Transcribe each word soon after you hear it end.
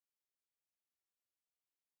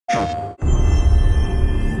Welcome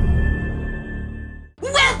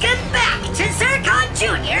back to Zircon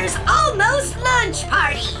Jr.'s Almost Lunch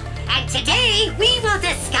Party! And today we will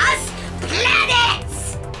discuss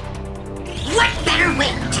planets! What better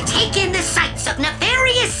way to take in the sights of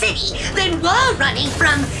Nefarious City than wall running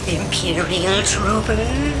from Imperial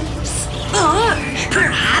troopers? Or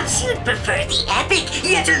perhaps you'd prefer the epic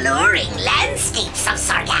yet alluring landscapes of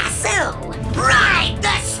Sargasso? Ride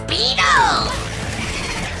the Speedo!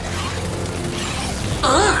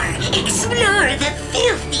 Or explore the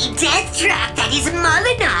filthy death trap that is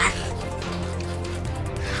Molinoth.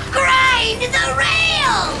 Grind the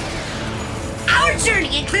rail! Our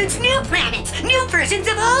journey includes new planets, new versions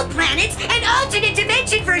of old planets, and alternate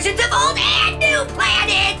dimension versions of old and new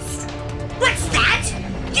planets! What's that?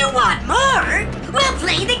 You want more? We'll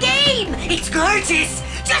play the game! It's gorgeous!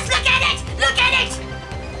 Just look at it! Look at it!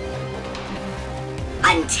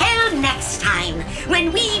 Until next time,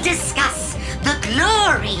 when we discuss the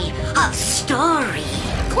glory of story.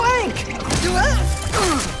 Clank!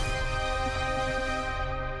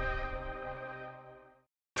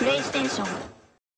 PlayStation